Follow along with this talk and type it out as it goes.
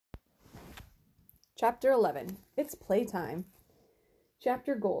Chapter 11. It's playtime.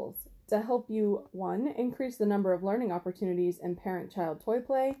 Chapter goals. To help you 1. Increase the number of learning opportunities in parent-child toy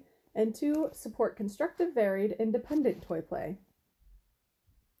play, and 2. Support constructive, varied, independent toy play.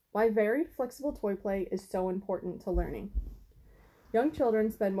 Why varied, flexible toy play is so important to learning. Young children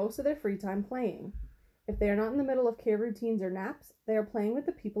spend most of their free time playing. If they are not in the middle of care routines or naps, they are playing with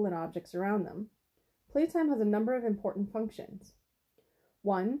the people and objects around them. Playtime has a number of important functions.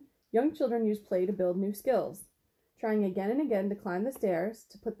 1. Young children use play to build new skills. Trying again and again to climb the stairs,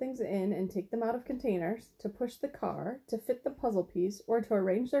 to put things in and take them out of containers, to push the car, to fit the puzzle piece, or to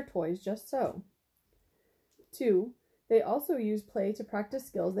arrange their toys just so. 2. They also use play to practice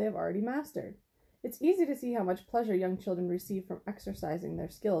skills they have already mastered. It's easy to see how much pleasure young children receive from exercising their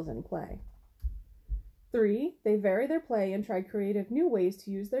skills in play. 3. They vary their play and try creative new ways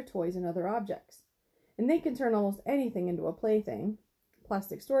to use their toys and other objects. And they can turn almost anything into a plaything.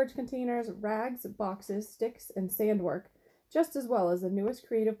 Plastic storage containers, rags, boxes, sticks, and sandwork, just as well as the newest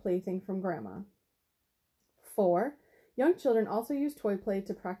creative plaything from Grandma. 4. Young children also use toy play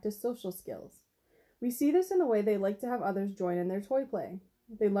to practice social skills. We see this in the way they like to have others join in their toy play.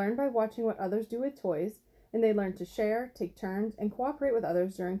 They learn by watching what others do with toys, and they learn to share, take turns, and cooperate with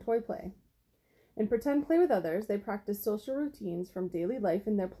others during toy play. In pretend play with others, they practice social routines from daily life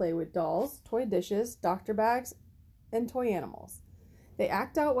in their play with dolls, toy dishes, doctor bags, and toy animals. They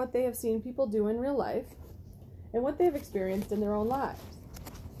act out what they have seen people do in real life and what they have experienced in their own lives.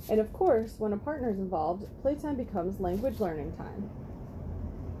 And of course, when a partner is involved, playtime becomes language learning time.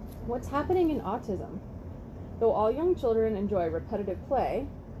 What's happening in autism? Though all young children enjoy repetitive play,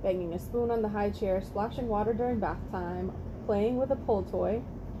 banging a spoon on the high chair, splashing water during bath time, playing with a pull toy,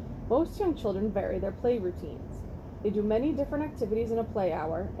 most young children vary their play routines. They do many different activities in a play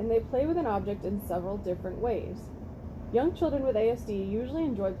hour, and they play with an object in several different ways. Young children with ASD usually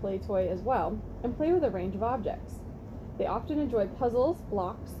enjoy play toy as well, and play with a range of objects. They often enjoy puzzles,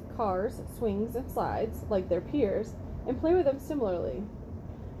 blocks, cars, swings, and slides, like their peers, and play with them similarly.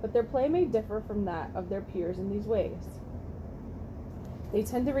 But their play may differ from that of their peers in these ways. They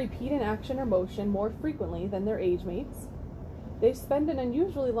tend to repeat an action or motion more frequently than their age mates. They spend an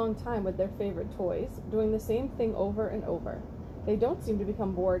unusually long time with their favorite toys, doing the same thing over and over. They don't seem to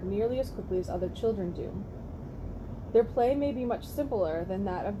become bored nearly as quickly as other children do. Their play may be much simpler than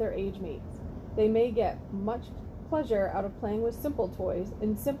that of their age mates. They may get much pleasure out of playing with simple toys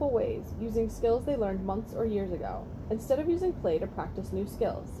in simple ways, using skills they learned months or years ago, instead of using play to practice new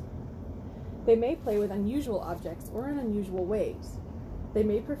skills. They may play with unusual objects or in unusual ways. They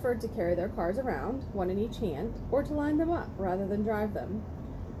may prefer to carry their cars around, one in each hand, or to line them up rather than drive them.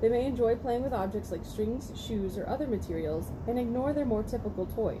 They may enjoy playing with objects like strings, shoes, or other materials, and ignore their more typical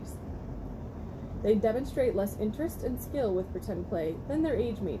toys. They demonstrate less interest and skill with pretend play than their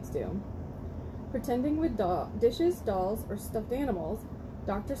age mates do. Pretending with dishes, dolls, or stuffed animals,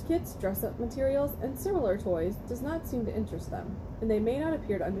 doctor's kits, dress-up materials, and similar toys does not seem to interest them, and they may not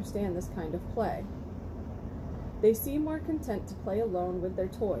appear to understand this kind of play. They seem more content to play alone with their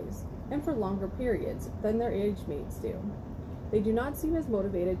toys, and for longer periods, than their age mates do. They do not seem as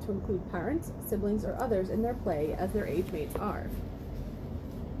motivated to include parents, siblings, or others in their play as their age mates are.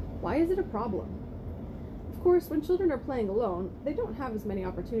 Why is it a problem? Of course, when children are playing alone, they don't have as many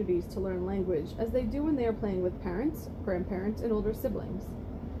opportunities to learn language as they do when they are playing with parents, grandparents, and older siblings.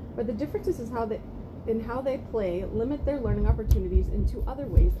 But the differences in how they play limit their learning opportunities in 2 other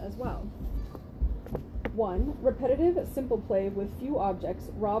ways as well. 1. Repetitive, simple play with few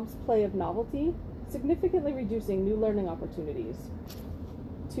objects robs play of novelty, significantly reducing new learning opportunities.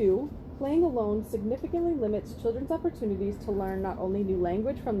 2. Playing alone significantly limits children's opportunities to learn not only new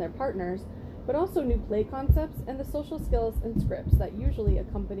language from their partners, but also new play concepts and the social skills and scripts that usually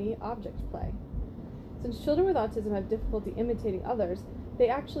accompany object play. Since children with autism have difficulty imitating others, they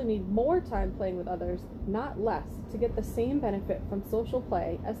actually need more time playing with others, not less, to get the same benefit from social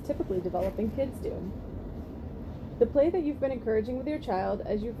play as typically developing kids do. The play that you've been encouraging with your child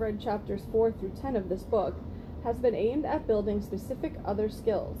as you've read chapters 4 through 10 of this book has been aimed at building specific other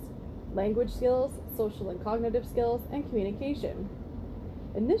skills: language skills, social and cognitive skills, and communication.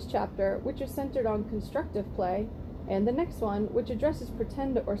 In this chapter, which is centered on constructive play, and the next one, which addresses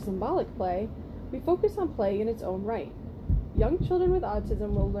pretend or symbolic play, we focus on play in its own right. Young children with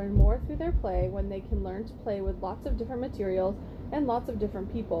autism will learn more through their play when they can learn to play with lots of different materials and lots of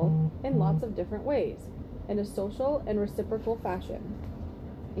different people in lots of different ways, in a social and reciprocal fashion.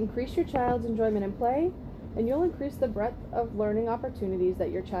 Increase your child's enjoyment in play, and you'll increase the breadth of learning opportunities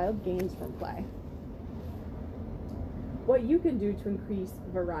that your child gains from play. What you can do to increase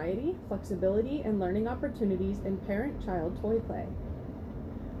variety, flexibility, and learning opportunities in parent-child toy play.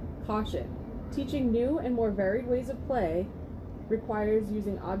 Caution. Teaching new and more varied ways of play requires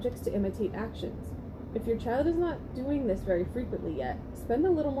using objects to imitate actions. If your child is not doing this very frequently yet, spend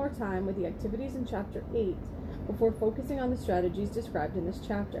a little more time with the activities in Chapter 8 before focusing on the strategies described in this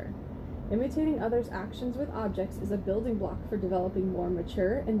chapter. Imitating others' actions with objects is a building block for developing more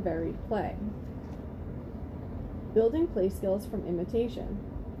mature and varied play. Building play skills from imitation.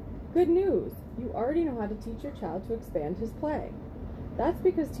 Good news! You already know how to teach your child to expand his play. That's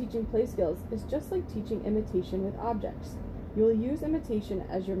because teaching play skills is just like teaching imitation with objects. You will use imitation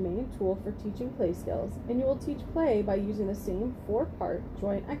as your main tool for teaching play skills, and you will teach play by using the same 4-part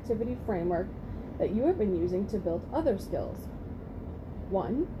joint activity framework that you have been using to build other skills.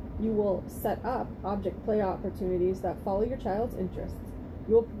 1. You will set up object play opportunities that follow your child's interests.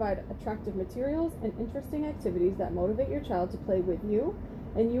 You will provide attractive materials and interesting activities that motivate your child to play with you,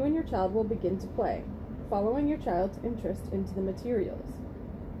 and you and your child will begin to play, following your child's interest into the materials.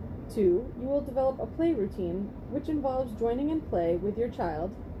 2. You will develop a play routine, which involves joining in play with your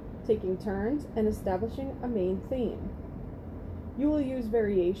child, taking turns, and establishing a main theme. You will use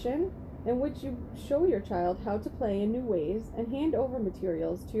variation, in which you show your child how to play in new ways and hand over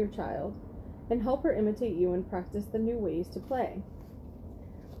materials to your child, and help her imitate you and practice the new ways to play.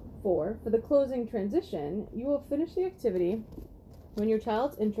 4. For the closing transition, you will finish the activity when your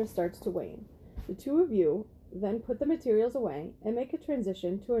child's interest starts to wane. The two of you then put the materials away and make a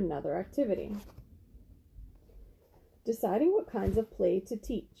transition to another activity. Deciding what kinds of play to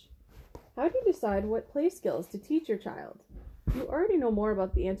teach. How do you decide what play skills to teach your child? You already know more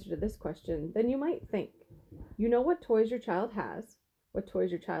about the answer to this question than you might think. You know what toys your child has, what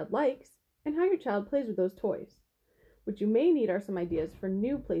toys your child likes, and how your child plays with those toys. What you may need are some ideas for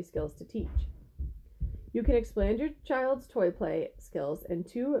new play skills to teach. You can expand your child's toy play skills in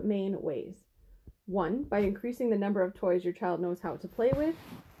 2 main ways. 1, by increasing the number of toys your child knows how to play with,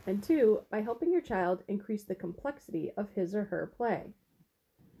 and 2, by helping your child increase the complexity of his or her play.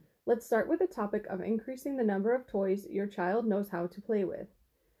 Let's start with the topic of increasing the number of toys your child knows how to play with.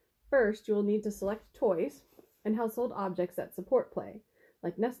 First, you will need to select toys and household objects that support play,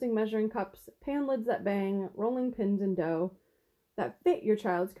 like nesting measuring cups, pan lids that bang, rolling pins and dough, that fit your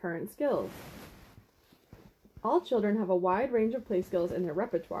child's current skills. All children have a wide range of play skills in their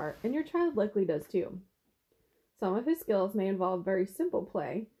repertoire, and your child likely does too. Some of his skills may involve very simple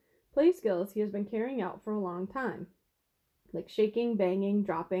play skills he has been carrying out for a long time, like shaking, banging,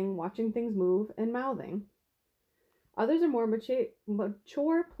 dropping, watching things move, and mouthing. Others are more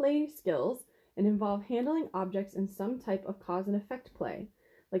mature play skills and involve handling objects in some type of cause and effect play,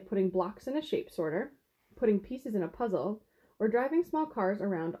 like putting blocks in a shape sorter, putting pieces in a puzzle, or driving small cars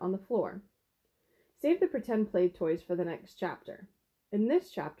around on the floor. Save the pretend play toys for the next chapter. In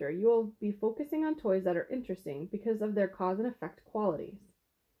this chapter, you will be focusing on toys that are interesting because of their cause and effect qualities.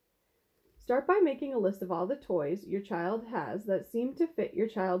 Start by making a list of all the toys your child has that seem to fit your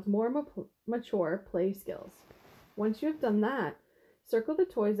child's more mature play skills. Once you have done that, circle the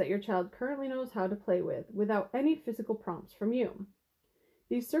toys that your child currently knows how to play with without any physical prompts from you.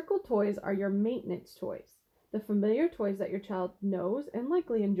 These circled toys are your maintenance toys, the familiar toys that your child knows and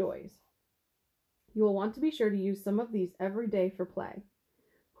likely enjoys. You will want to be sure to use some of these every day for play.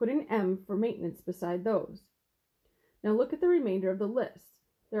 Put an M for maintenance beside those. Now look at the remainder of the list.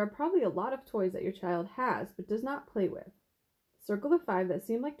 There are probably a lot of toys that your child has but does not play with. Circle the 5 that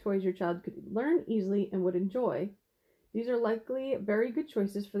seem like toys your child could learn easily and would enjoy. These are likely very good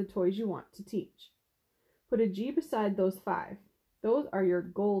choices for the toys you want to teach. Put a G beside those 5. Those are your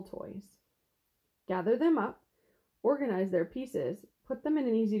goal toys. Gather them up, organize their pieces, put them in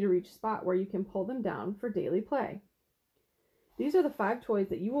an easy-to-reach spot where you can pull them down for daily play. These are the 5 toys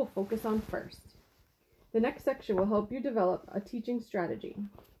that you will focus on first. The next section will help you develop a teaching strategy.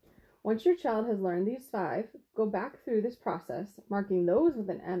 Once your child has learned these 5, go back through this process, marking those with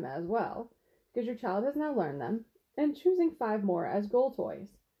an M as well, because your child has now learned them, and choosing 5 more as goal toys.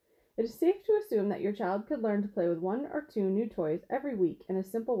 It is safe to assume that your child could learn to play with 1 or 2 new toys every week in a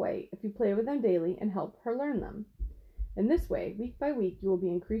simple way if you play with them daily and help her learn them. In this way, week by week, you will be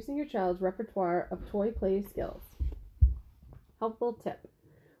increasing your child's repertoire of toy play skills. Helpful tip.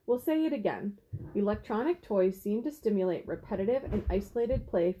 We'll say it again. Electronic toys seem to stimulate repetitive and isolated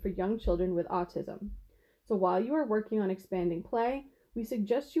play for young children with autism. So while you are working on expanding play, we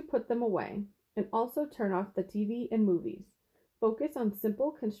suggest you put them away and also turn off the TV and movies. Focus on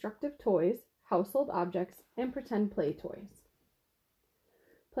simple, constructive toys, household objects, and pretend play toys.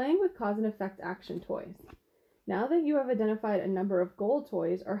 Playing with cause and effect action toys. Now that you have identified a number of goal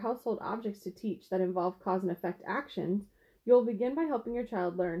toys or household objects to teach that involve cause and effect actions, you'll begin by helping your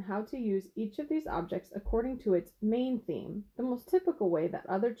child learn how to use each of these objects according to its main theme, the most typical way that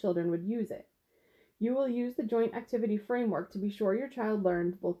other children would use it. You will use the joint activity framework to be sure your child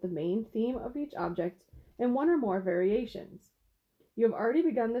learned both the main theme of each object and one or more variations. You have already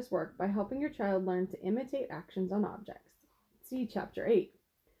begun this work by helping your child learn to imitate actions on objects. See Chapter 8.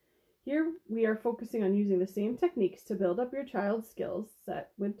 Here we are focusing on using the same techniques to build up your child's skills set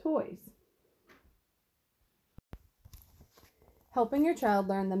with toys. Helping your child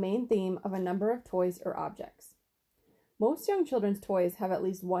learn the main theme of a number of toys or objects. Most young children's toys have at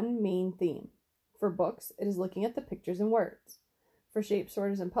least one main theme. For books, it is looking at the pictures and words. For shape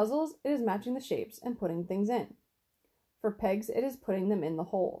sorters and puzzles, it is matching the shapes and putting things in. For pegs, it is putting them in the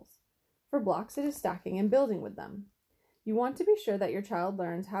holes. For blocks, it is stacking and building with them. You want to be sure that your child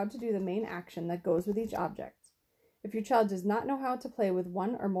learns how to do the main action that goes with each object. If your child does not know how to play with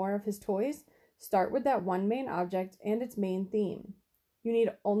one or more of his toys, start with that one main object and its main theme. You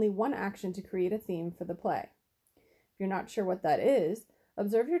need only one action to create a theme for the play. If you're not sure what that is,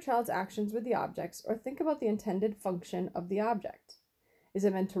 observe your child's actions with the objects or think about the intended function of the object. Is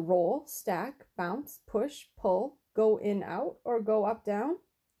it meant to roll, stack, bounce, push, pull, go in, out, or go up, down?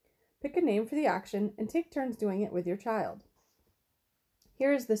 Pick a name for the action and take turns doing it with your child.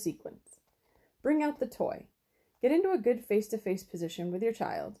 Here is the sequence. Bring out the toy. Get into a good face-to-face position with your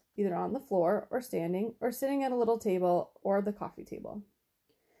child, either on the floor or standing or sitting at a little table or the coffee table.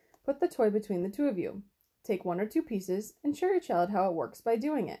 Put the toy between the two of you. Take one or two pieces and show your child how it works by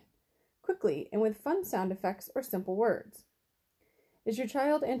doing it, quickly and with fun sound effects or simple words. Is your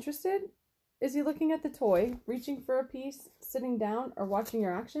child interested? Is he looking at the toy, reaching for a piece, sitting down, or watching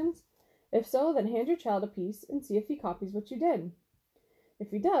your actions? If so, then hand your child a piece and see if he copies what you did. If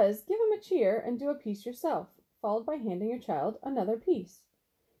he does, give him a cheer and do a piece yourself, followed by handing your child another piece.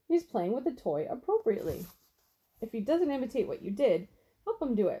 He's playing with the toy appropriately. If he doesn't imitate what you did, help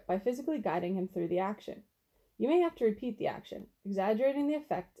him do it by physically guiding him through the action. You may have to repeat the action, exaggerating the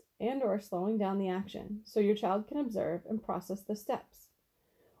effect and/or slowing down the action so your child can observe and process the steps.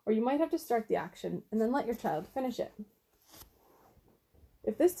 Or you might have to start the action and then let your child finish it.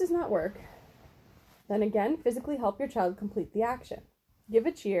 If this does not work, then again physically help your child complete the action. Give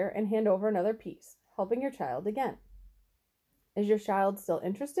a cheer and hand over another piece, helping your child again. Is your child still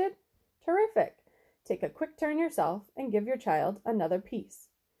interested? Terrific! Take a quick turn yourself and give your child another piece.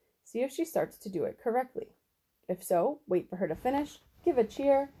 See if she starts to do it correctly. If so, wait for her to finish, give a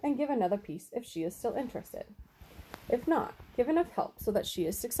cheer, and give another piece if she is still interested. If not, give enough help so that she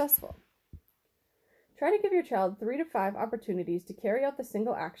is successful. Try to give your child 3 to 5 opportunities to carry out the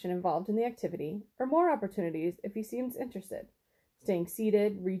single action involved in the activity, or more opportunities if he seems interested, staying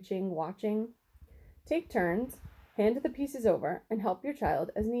seated, reaching, watching. Take turns, hand the pieces over, and help your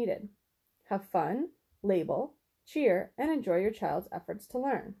child as needed. Have fun, label, cheer, and enjoy your child's efforts to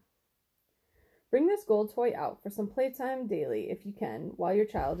learn. Bring this gold toy out for some playtime daily if you can while your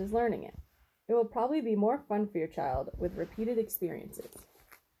child is learning it. It will probably be more fun for your child with repeated experiences.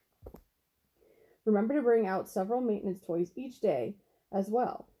 Remember to bring out several maintenance toys each day as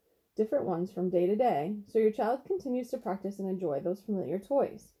well, different ones from day to day, so your child continues to practice and enjoy those familiar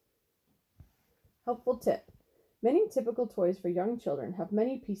toys. Helpful tip. Many typical toys for young children have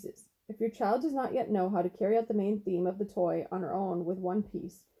many pieces. If your child does not yet know how to carry out the main theme of the toy on her own with one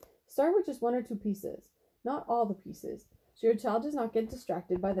piece, start with just 1 or 2 pieces, not all the pieces, so your child does not get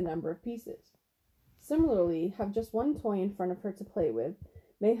distracted by the number of pieces. Similarly, have just one toy in front of her to play with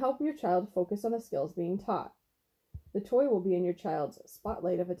may help your child focus on the skills being taught. The toy will be in your child's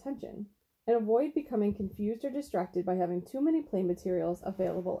spotlight of attention, and avoid becoming confused or distracted by having too many play materials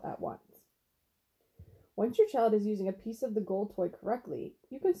available at once. Once your child is using a piece of the gold toy correctly,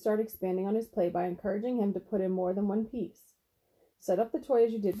 you can start expanding on his play by encouraging him to put in more than one piece. Set up the toy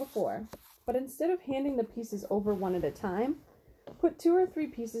as you did before, but instead of handing the pieces over one at a time, put 2 or 3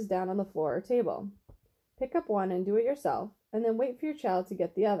 pieces down on the floor or table. Pick up one and do it yourself, and then wait for your child to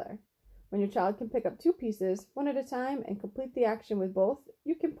get the other. When your child can pick up 2 pieces, one at a time, and complete the action with both,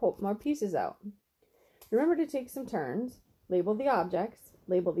 you can put more pieces out. Remember to take some turns, label the objects,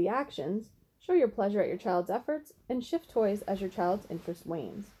 label the actions, show your pleasure at your child's efforts, and shift toys as your child's interest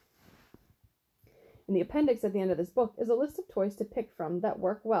wanes. In the appendix at the end of this book is a list of toys to pick from that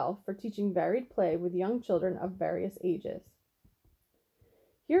work well for teaching varied play with young children of various ages.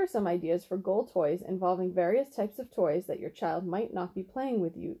 Here are some ideas for goal toys involving various types of toys that your child might not be playing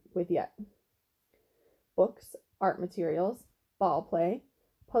with yet. Books, art materials, ball play,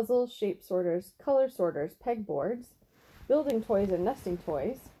 puzzles, shape sorters, color sorters, pegboards, building toys and nesting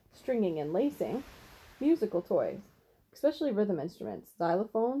toys, stringing and lacing, musical toys, especially rhythm instruments,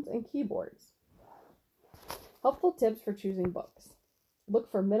 xylophones, and keyboards. Helpful tips for choosing books.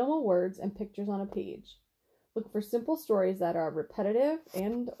 Look for minimal words and pictures on a page. Look for simple stories that are repetitive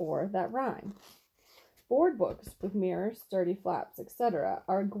and/or that rhyme. Board books with mirrors, sturdy flaps, etc.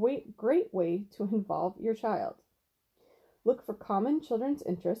 are a great way to involve your child. Look for common children's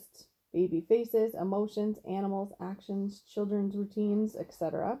interests, baby faces, emotions, animals, actions, children's routines,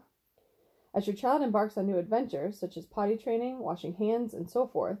 etc. As your child embarks on new adventures, such as potty training, washing hands, and so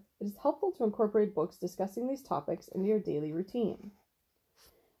forth, it is helpful to incorporate books discussing these topics into your daily routine.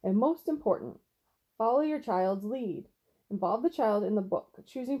 And most important, follow your child's lead. Involve the child in the book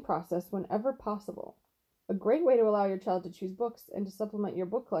choosing process whenever possible. A great way to allow your child to choose books and to supplement your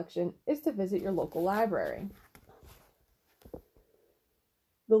book collection is to visit your local library.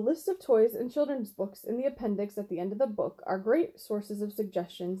 The list of toys and children's books in the appendix at the end of the book are great sources of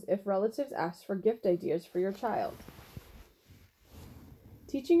suggestions if relatives ask for gift ideas for your child.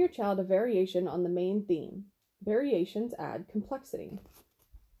 Teaching your child a variation on the main theme. Variations add complexity.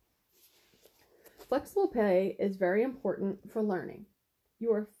 Flexible play is very important for learning.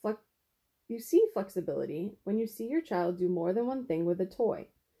 You see flexibility when you see your child do more than one thing with a toy.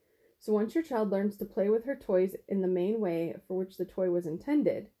 So once your child learns to play with her toys in the main way for which the toy was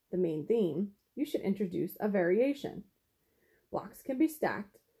intended, the main theme, you should introduce a variation. Blocks can be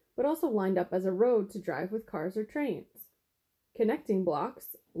stacked, but also lined up as a road to drive with cars or trains. Connecting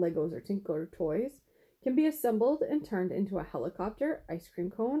blocks, Legos or Tinker toys, can be assembled and turned into a helicopter, ice cream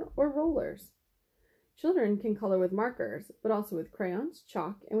cone, or rollers. Children can color with markers, but also with crayons,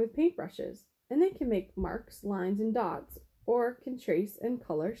 chalk, and with paintbrushes, and they can make marks, lines, and dots, or can trace and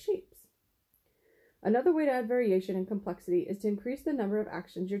color shapes. Another way to add variation and complexity is to increase the number of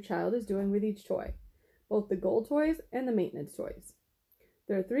actions your child is doing with each toy, both the goal toys and the maintenance toys.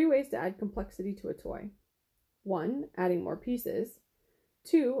 There are 3 ways to add complexity to a toy. 1, adding more pieces.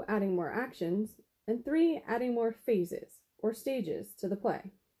 2, adding more actions. And 3, adding more phases or stages to the play.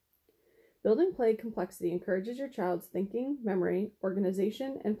 Building play complexity encourages your child's thinking, memory,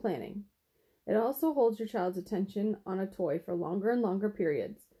 organization, and planning. It also holds your child's attention on a toy for longer and longer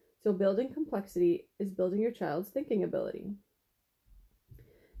periods, so building complexity is building your child's thinking ability.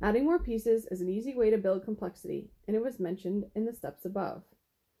 Adding more pieces is an easy way to build complexity, and it was mentioned in the steps above.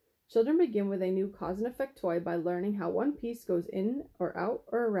 Children begin with a new cause and effect toy by learning how one piece goes in or out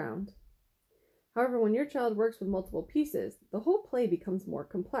or around. However, when your child works with multiple pieces, the whole play becomes more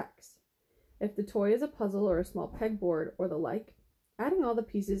complex. If the toy is a puzzle or a small pegboard or the like, adding all the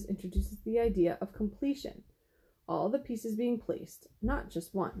pieces introduces the idea of completion, all the pieces being placed, not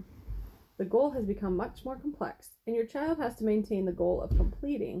just one. The goal has become much more complex, and your child has to maintain the goal of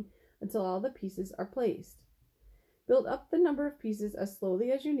completing until all the pieces are placed. Build up the number of pieces as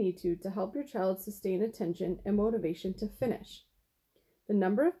slowly as you need to help your child sustain attention and motivation to finish. The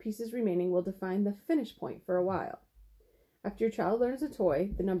number of pieces remaining will define the finish point for a while. After your child learns a toy,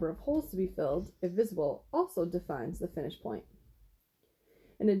 the number of holes to be filled, if visible, also defines the finish point.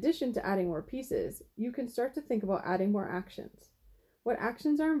 In addition to adding more pieces, you can start to think about adding more actions. What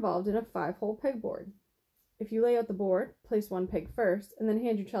actions are involved in a 5-hole pegboard? If you lay out the board, place one peg first, and then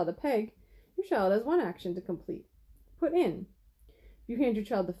hand your child a peg, your child has one action to complete. Put in. If you hand your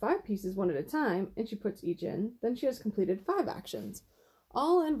child the 5 pieces one at a time, and she puts each in, then she has completed 5 actions,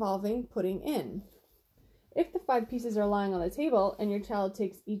 all involving putting in. If the 5 pieces are lying on the table and your child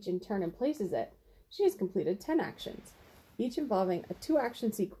takes each in turn and places it, she has completed 10 actions, each involving a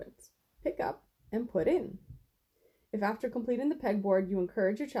 2-action sequence: pick up and put in. If after completing the pegboard you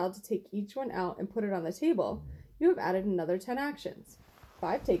encourage your child to take each one out and put it on the table, you have added another 10 actions,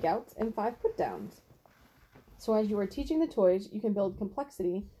 5 takeouts and 5 put downs. So as you are teaching the toys, you can build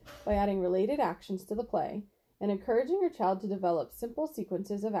complexity by adding related actions to the play and encouraging your child to develop simple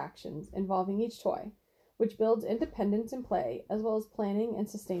sequences of actions involving each toy, which builds independence in play as well as planning and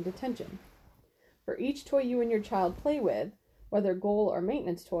sustained attention. For each toy you and your child play with, whether goal or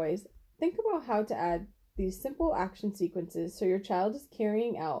maintenance toys, think about how to add these simple action sequences so your child is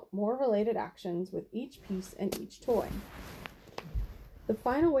carrying out more related actions with each piece and each toy. The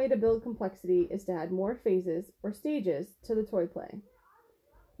final way to build complexity is to add more phases or stages to the toy play.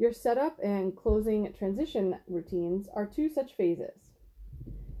 Your setup and closing transition routines are 2 such phases.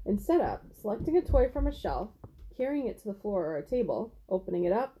 In setup, selecting a toy from a shelf, carrying it to the floor or a table, opening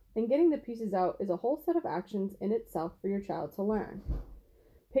it up, and getting the pieces out is a whole set of actions in itself for your child to learn.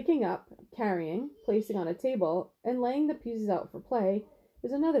 Picking up, carrying, placing on a table, and laying the pieces out for play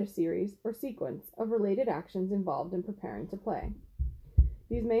is another series or sequence of related actions involved in preparing to play.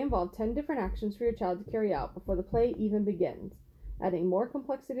 These may involve 10 different actions for your child to carry out before the play even begins, adding more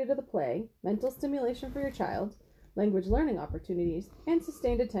complexity to the play, mental stimulation for your child, language learning opportunities, and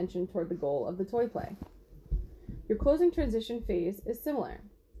sustained attention toward the goal of the toy play. Your closing transition phase is similar.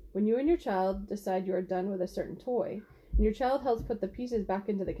 When you and your child decide you are done with a certain toy, and your child helps put the pieces back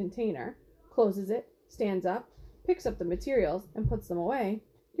into the container, closes it, stands up, picks up the materials, and puts them away,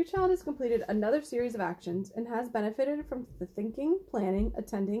 your child has completed another series of actions and has benefited from the thinking, planning,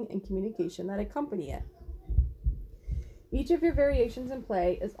 attending, and communication that accompany it. Each of your variations in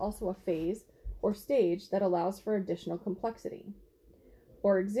play is also a phase or stage that allows for additional complexity.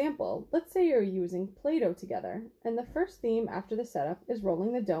 For example, let's say you're using Play-Doh together, and the first theme after the setup is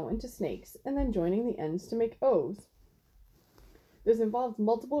rolling the dough into snakes and then joining the ends to make O's. This involves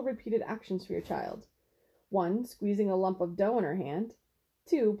multiple repeated actions for your child. 1. Squeezing a lump of dough in her hand.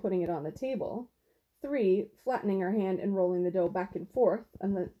 2. Putting it on the table. 3. Flattening her hand and rolling the dough back and forth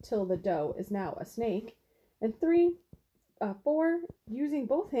until the dough is now a snake. And 4. Using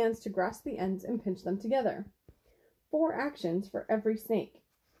both hands to grasp the ends and pinch them together. 4 actions for every snake.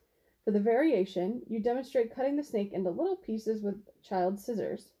 For the variation, you demonstrate cutting the snake into little pieces with child's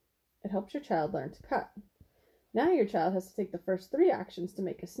scissors. It helps your child learn to cut. Now your child has to take the first 3 actions to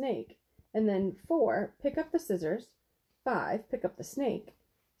make a snake, and then 4, pick up the scissors, 5, pick up the snake,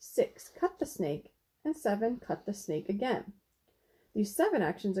 6, cut the snake, and 7, cut the snake again. These 7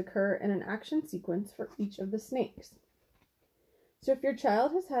 actions occur in an action sequence for each of the snakes. So if your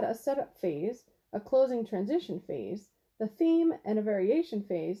child has had a setup phase, a closing transition phase, the theme, and a variation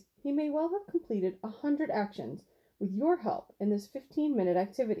phase, he may well have completed 100 actions with your help in this 15-minute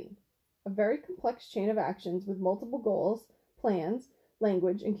activity. A very complex chain of actions with multiple goals, plans,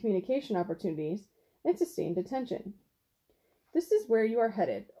 language, and communication opportunities, and sustained attention. This is where you are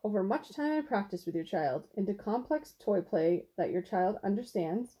headed, over much time and practice with your child, into complex toy play that your child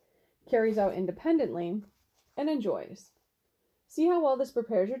understands, carries out independently, and enjoys. See how well this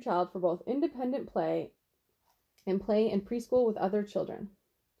prepares your child for both independent play and play in preschool with other children.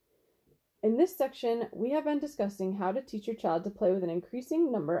 In this section, we have been discussing how to teach your child to play with an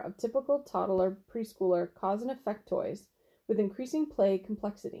increasing number of typical toddler preschooler cause and effect toys with increasing play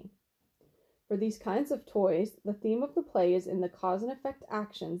complexity. For these kinds of toys, the theme of the play is in the cause and effect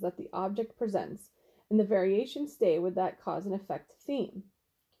actions that the object presents, and the variations stay with that cause and effect theme.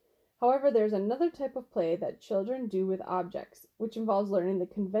 However, there's another type of play that children do with objects, which involves learning the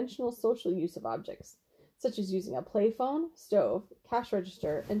conventional social use of objects, such as using a play phone, stove, cash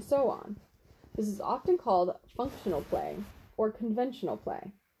register, and so on. This is often called functional play or conventional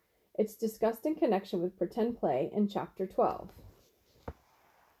play. It's discussed in connection with pretend play in Chapter 12.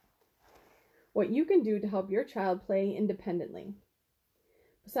 What you can do to help your child play independently.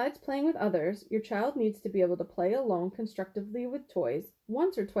 Besides playing with others, your child needs to be able to play alone constructively with toys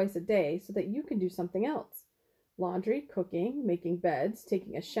once or twice a day so that you can do something else. Laundry, cooking, making beds,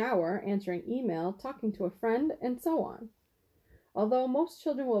 taking a shower, answering email, talking to a friend, and so on. Although most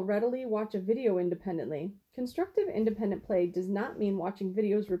children will readily watch a video independently, constructive independent play does not mean watching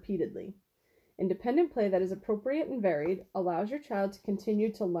videos repeatedly. Independent play that is appropriate and varied allows your child to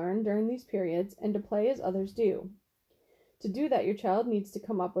continue to learn during these periods and to play as others do. To do that, your child needs to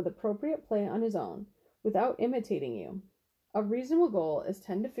come up with appropriate play on his own, without imitating you. A reasonable goal is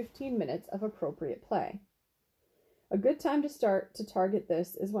 10 to 15 minutes of appropriate play. A good time to start to target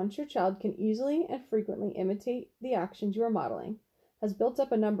this is once your child can easily and frequently imitate the actions you are modeling, has built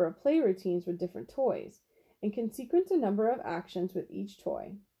up a number of play routines with different toys, and can sequence a number of actions with each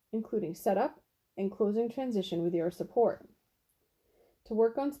toy, including setup and closing transition with your support. To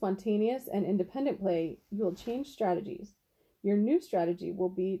work on spontaneous and independent play, you will change strategies. Your new strategy will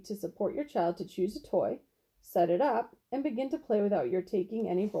be to support your child to choose a toy, set it up, and begin to play without your taking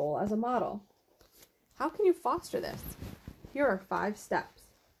any role as a model. How can you foster this? Here are 5 steps.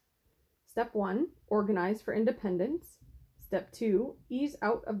 Step 1, organize for independence. Step 2, ease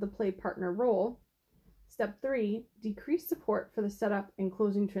out of the play partner role. Step 3, decrease support for the setup and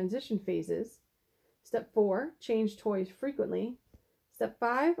closing transition phases. Step 4, change toys frequently. Step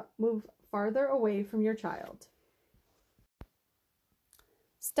 5, move farther away from your child.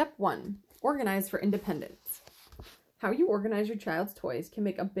 Step 1, organize for independence. How you organize your child's toys can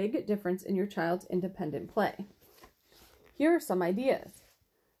make a big difference in your child's independent play. Here are some ideas.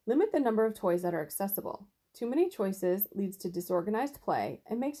 Limit the number of toys that are accessible. Too many choices leads to disorganized play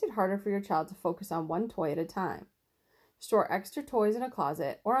and makes it harder for your child to focus on one toy at a time. Store extra toys in a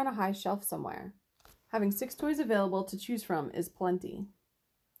closet or on a high shelf somewhere. Having 6 toys available to choose from is plenty.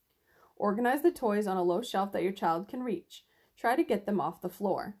 Organize the toys on a low shelf that your child can reach. Try to get them off the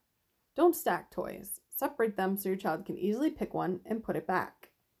floor. Don't stack toys. Separate them so your child can easily pick one and put it back.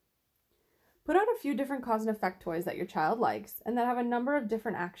 Put out a few different cause and effect toys that your child likes and that have a number of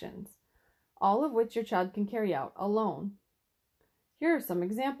different actions, all of which your child can carry out alone. Here are some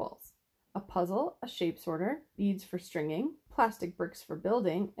examples. A puzzle, a shape sorter, beads for stringing, plastic bricks for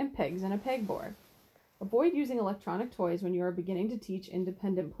building, and pegs and a pegboard. Avoid using electronic toys when you are beginning to teach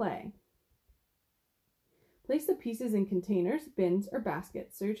independent play. Place the pieces in containers, bins, or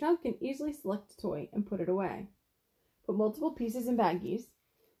baskets so your child can easily select a toy and put it away. Put multiple pieces in baggies.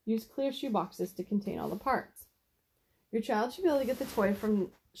 Use clear shoe boxes to contain all the parts. Your child should be able to get the toy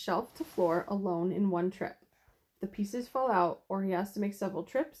from shelf to floor alone in one trip. If the pieces fall out or he has to make several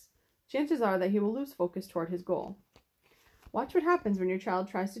trips, chances are that he will lose focus toward his goal. Watch what happens when your child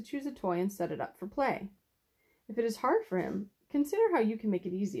tries to choose a toy and set it up for play. If it is hard for him, consider how you can make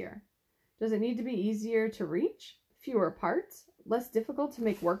it easier. Does it need to be easier to reach? Fewer parts? Less difficult to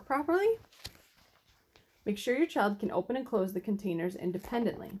make work properly? Make sure your child can open and close the containers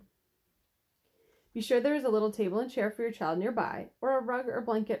independently. Be sure there is a little table and chair for your child nearby, or a rug or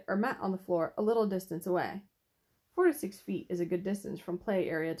blanket or mat on the floor a little distance away. 4 to 6 feet is a good distance from play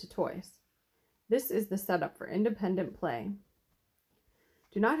area to toys. This is the setup for independent play.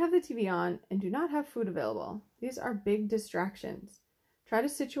 Do not have the TV on and do not have food available. These are big distractions. Try to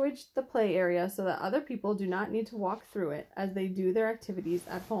situate the play area so that other people do not need to walk through it as they do their activities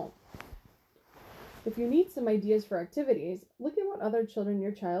at home. If you need some ideas for activities, look at what other children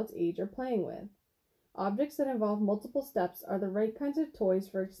your child's age are playing with. Objects that involve multiple steps are the right kinds of toys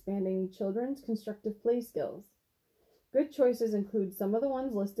for expanding children's constructive play skills. Good choices include some of the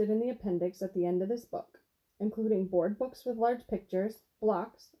ones listed in the appendix at the end of this book, including board books with large pictures,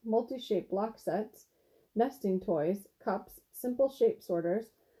 blocks, multi-shape block sets, nesting toys, cups, simple shape sorters,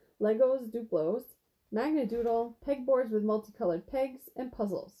 Legos, Duplos, Magnadoodle, pegboards with multicolored pegs, and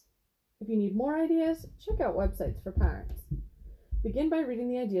puzzles. If you need more ideas, check out websites for parents. Begin by reading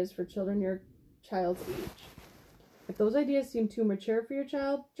the ideas for children your child's age. If those ideas seem too mature for your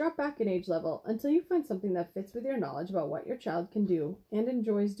child, drop back an age level until you find something that fits with your knowledge about what your child can do and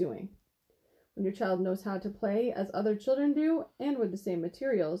enjoys doing. When your child knows how to play as other children do and with the same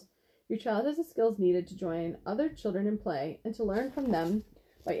materials, your child has the skills needed to join other children in play and to learn from them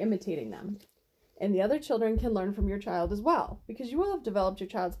by imitating them. And the other children can learn from your child as well, because you will have developed your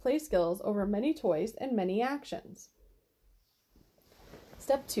child's play skills over many toys and many actions.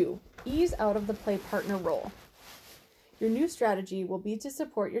 Step 2. Ease out of the play partner role. Your new strategy will be to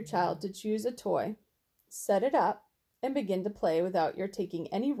support your child to choose a toy, set it up, and begin to play without your taking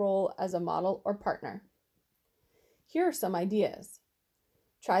any role as a model or partner. Here are some ideas.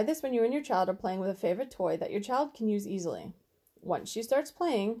 Try this when you and your child are playing with a favorite toy that your child can use easily. Once she starts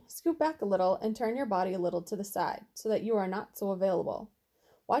playing, scoot back a little and turn your body a little to the side so that you are not so available.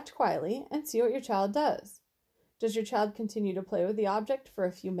 Watch quietly and see what your child does. Does your child continue to play with the object for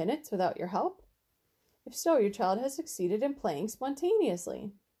a few minutes without your help? If so, your child has succeeded in playing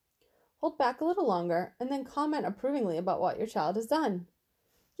spontaneously. Hold back a little longer and then comment approvingly about what your child has done.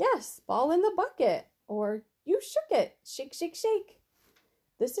 Yes, ball in the bucket, or you shook it, shake, shake, shake.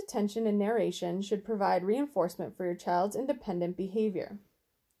 This attention and narration should provide reinforcement for your child's independent behavior.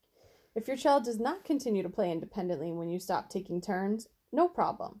 If your child does not continue to play independently when you stop taking turns, no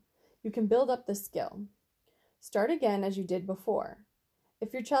problem. You can build up the skill. Start again as you did before.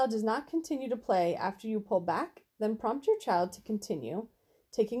 If your child does not continue to play after you pull back, then prompt your child to continue,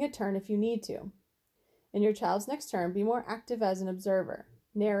 taking a turn if you need to. In your child's next turn, be more active as an observer.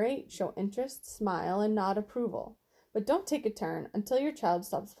 Narrate, show interest, smile, and nod approval. But don't take a turn until your child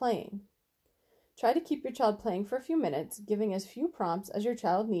stops playing. Try to keep your child playing for a few minutes, giving as few prompts as your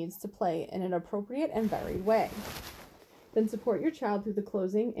child needs to play in an appropriate and varied way. Then support your child through the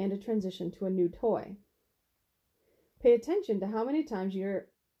closing and a transition to a new toy. Pay attention to how many times you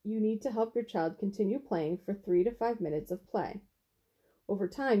need to help your child continue playing for 3 to 5 minutes of play. Over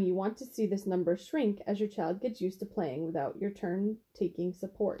time, you want to see this number shrink as your child gets used to playing without your turn-taking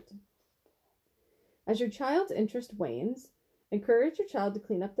support. As your child's interest wanes, encourage your child to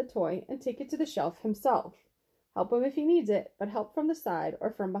clean up the toy and take it to the shelf himself. Help him if he needs it, but help from the side or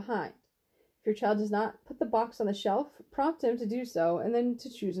from behind. If your child does not put the box on the shelf, prompt him to do so and then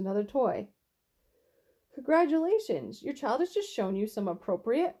to choose another toy. Congratulations! Your child has just shown you some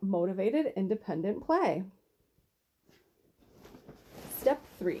appropriate, motivated, independent play. Step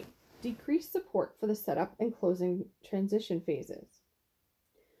 3. Decrease support for the setup and closing transition phases.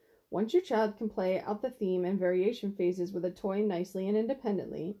 Once your child can play out the theme and variation phases with a toy nicely and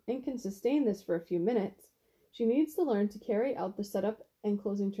independently, and can sustain this for a few minutes, she needs to learn to carry out the setup and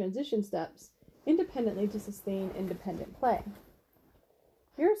closing transition steps independently to sustain independent play.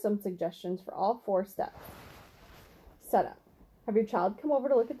 Here are some suggestions for all 4 steps. Setup. Have your child come over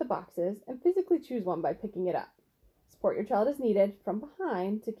to look at the boxes and physically choose one by picking it up. Support your child as needed from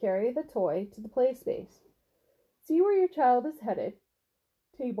behind to carry the toy to the play space. See where your child is headed,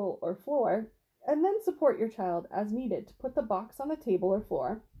 table or floor, and then support your child as needed to put the box on the table or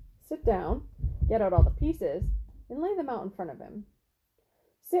floor, sit down, get out all the pieces, and lay them out in front of him.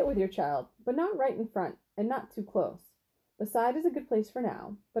 Sit with your child, but not right in front and not too close. Beside is a good place for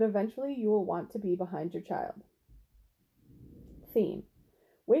now, but eventually you will want to be behind your child. Theme.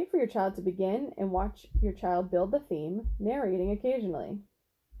 Wait for your child to begin and watch your child build the theme, narrating occasionally.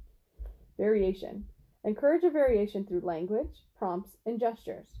 Variation. Encourage a variation through language, prompts, and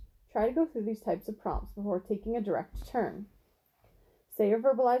gestures. Try to go through these types of prompts before taking a direct turn. Say or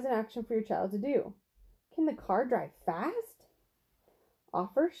verbalize an action for your child to do. Can the car drive fast?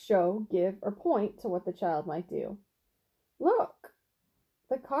 Offer, show, give, or point to what the child might do. Look,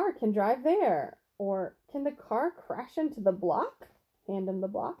 the car can drive there. Or, can the car crash into the block? Hand them the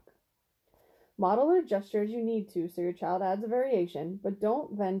block. Model or gesture as you need to so your child adds a variation, but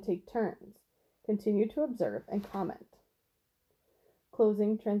don't then take turns. Continue to observe and comment.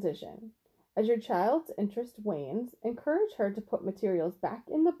 Closing transition. As your child's interest wanes, encourage her to put materials back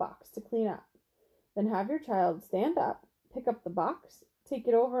in the box to clean up. Then have your child stand up, pick up the box, take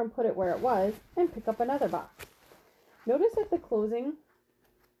it over and put it where it was, and pick up another box. Notice that the closing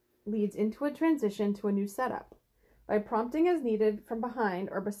leads into a transition to a new setup. By prompting as needed from behind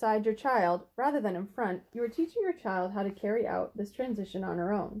or beside your child, rather than in front, you are teaching your child how to carry out this transition on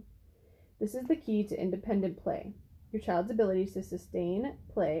her own. This is the key to independent play, your child's ability to sustain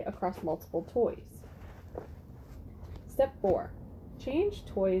play across multiple toys. Step 4. Change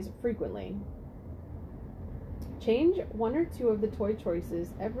toys frequently. Change 1 or 2 of the toy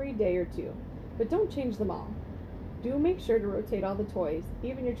choices every day or 2, but don't change them all. Do make sure to rotate all the toys,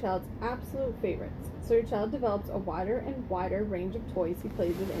 even your child's absolute favorites, so your child develops a wider and wider range of toys he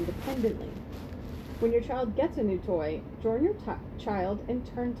plays with independently. When your child gets a new toy, join your child in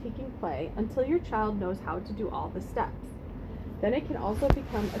turn-taking play until your child knows how to do all the steps. Then it can also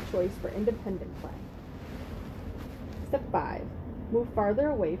become a choice for independent play. Step 5. Move farther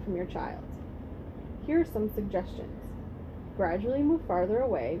away from your child. Here are some suggestions. Gradually move farther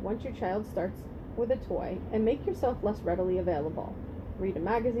away once your child starts with a toy and make yourself less readily available. Read a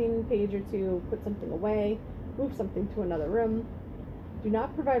magazine page or 2, put something away, move something to another room. Do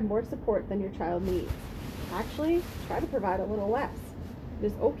not provide more support than your child needs. Actually, try to provide a little less. It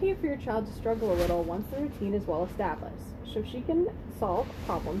is okay for your child to struggle a little once the routine is well established, so she can solve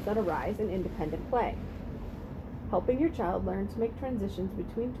problems that arise in independent play. Helping your child learn to make transitions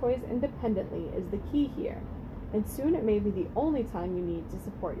between toys independently is the key here, and soon it may be the only time you need to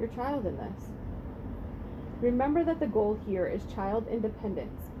support your child in this. Remember that the goal here is child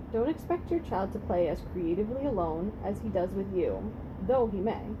independence. Don't expect your child to play as creatively alone as he does with you, though he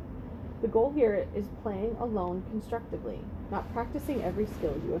may. The goal here is playing alone constructively, not practicing every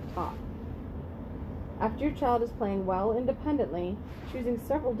skill you have taught. After your child is playing well independently, choosing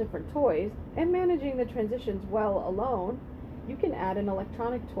several different toys, and managing the transitions well alone, you can add an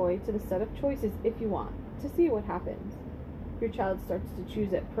electronic toy to the set of choices if you want, to see what happens. If your child starts to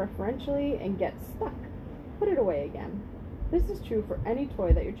choose it preferentially and gets stuck, put it away again. This is true for any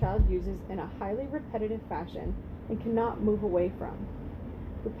toy that your child uses in a highly repetitive fashion and cannot move away from.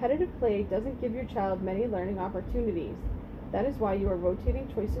 Repetitive play doesn't give your child many learning opportunities. That is why you are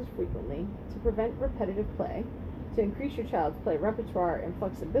rotating choices frequently, to prevent repetitive play, to increase your child's play repertoire and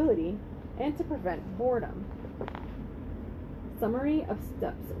flexibility, and to prevent boredom. Summary of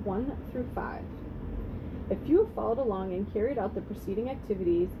steps 1 through 5. If you have followed along and carried out the preceding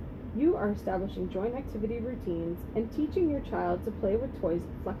activities, you are establishing joint activity routines and teaching your child to play with toys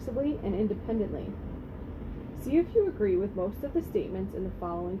flexibly and independently. See if you agree with most of the statements in the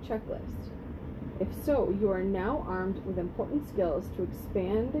following checklist. If so, you are now armed with important skills to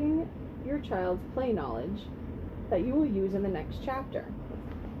expanding your child's play knowledge that you will use in the next chapter.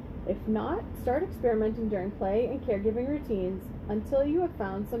 If not, start experimenting during play and caregiving routines until you have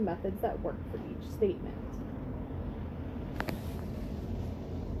found some methods that work for each statement.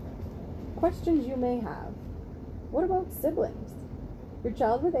 Questions you may have. What about siblings? Your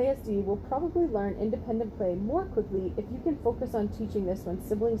child with ASD will probably learn independent play more quickly if you can focus on teaching this when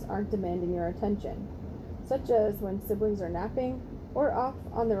siblings aren't demanding your attention, such as when siblings are napping or off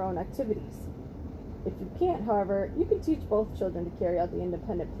on their own activities. If you can't, however, you can teach both children to carry out the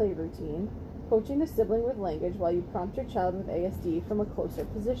independent play routine, coaching the sibling with language while you prompt your child with ASD from a closer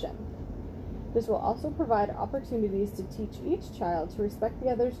position. This will also provide opportunities to teach each child to respect the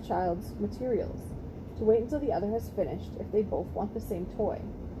other child's materials, to wait until the other has finished if they both want the same toy.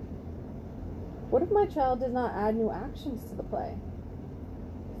 What if my child does not add new actions to the play?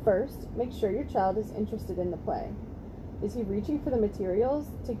 First, make sure your child is interested in the play. Is he reaching for the materials,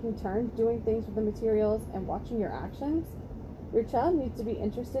 taking turns doing things with the materials, and watching your actions? Your child needs to be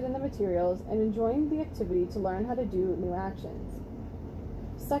interested in the materials and enjoying the activity to learn how to do new actions.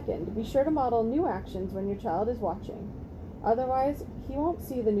 Second, be sure to model new actions when your child is watching. Otherwise, he won't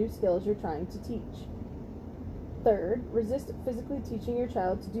see the new skills you're trying to teach. Third, resist physically teaching your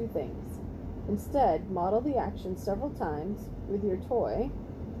child to do things. Instead, model the action several times with your toy,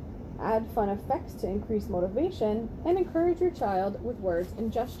 add fun effects to increase motivation, and encourage your child with words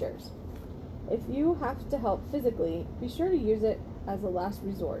and gestures. If you have to help physically, be sure to use it as a last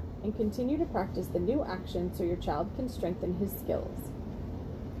resort and continue to practice the new action so your child can strengthen his skills.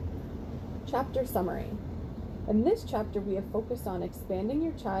 Chapter summary. In this chapter, we have focused on expanding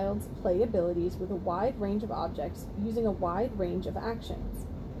your child's play abilities with a wide range of objects using a wide range of actions.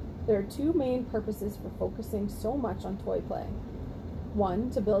 There are two main purposes for focusing so much on toy play. One,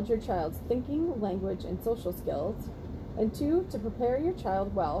 to build your child's thinking, language, and social skills, and two, to prepare your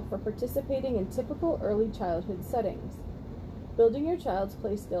child well for participating in typical early childhood settings. Building your child's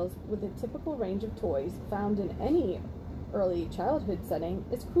play skills with a typical range of toys found in any early childhood setting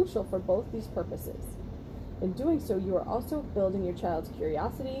is crucial for both these purposes. In doing so, you are also building your child's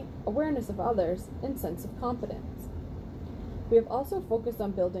curiosity, awareness of others, and sense of competence. We have also focused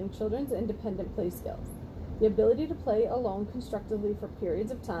on building children's independent play skills. The ability to play alone constructively for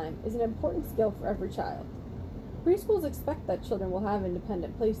periods of time is an important skill for every child. Preschools expect that children will have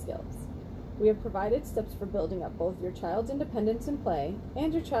independent play skills. We have provided steps for building up both your child's independence in play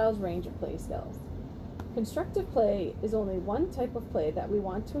and your child's range of play skills. Constructive play is only one type of play that we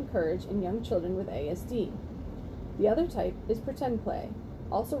want to encourage in young children with ASD. The other type is pretend play,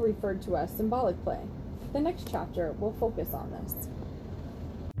 also referred to as symbolic play. The next chapter will focus on this.